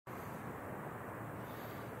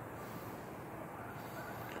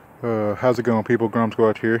How's it going, people? GROM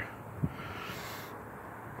SQUATCH here.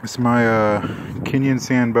 It's my Kenyan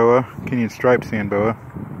sand boa, Kenyan striped sand boa.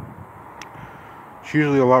 She's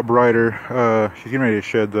usually a lot brighter. She's getting ready to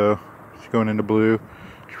shed though. She's going into blue.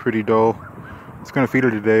 She's pretty dull. I was gonna feed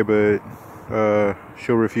her today, but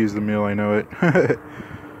she'll refuse the meal, I know it.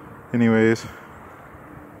 Anyways,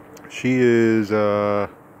 she is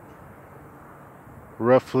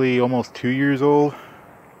roughly almost 2 years old,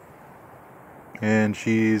 and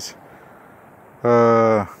she's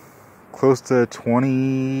close to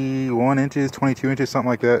 21 inches, 22 inches, something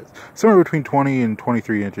like that. Somewhere between 20 and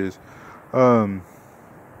 23 inches.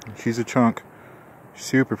 She's a chunk.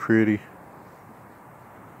 Super pretty.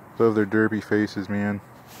 Love their derpy faces, man.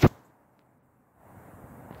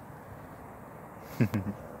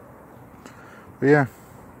 But yeah,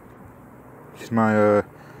 she's my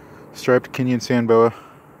striped Kenyan sand boa.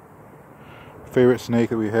 Favorite snake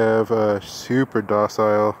that we have. Super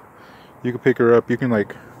docile. You can pick her up. You can,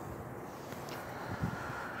 like,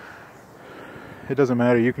 it doesn't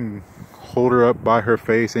matter. You can hold her up by her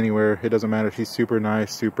face anywhere. It doesn't matter. She's super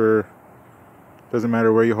nice. Doesn't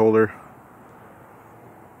matter where you hold her.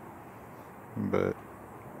 But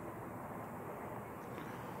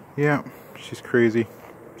yeah, she's crazy.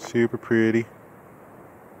 Super pretty.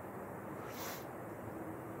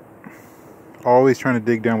 Always trying to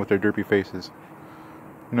dig down with their derpy faces.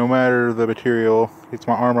 No matter the material. It's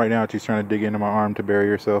my arm right now. She's trying to dig into my arm to bury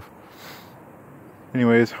herself.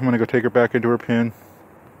 Anyways, I'm going to go take her back into her pen.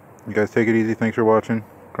 You guys take it easy. Thanks for watching.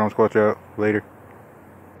 GROM SQUATCH out. Later.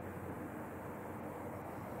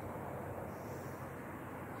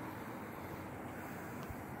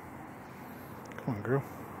 Come on, girl.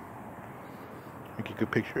 Make a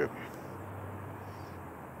good picture of you.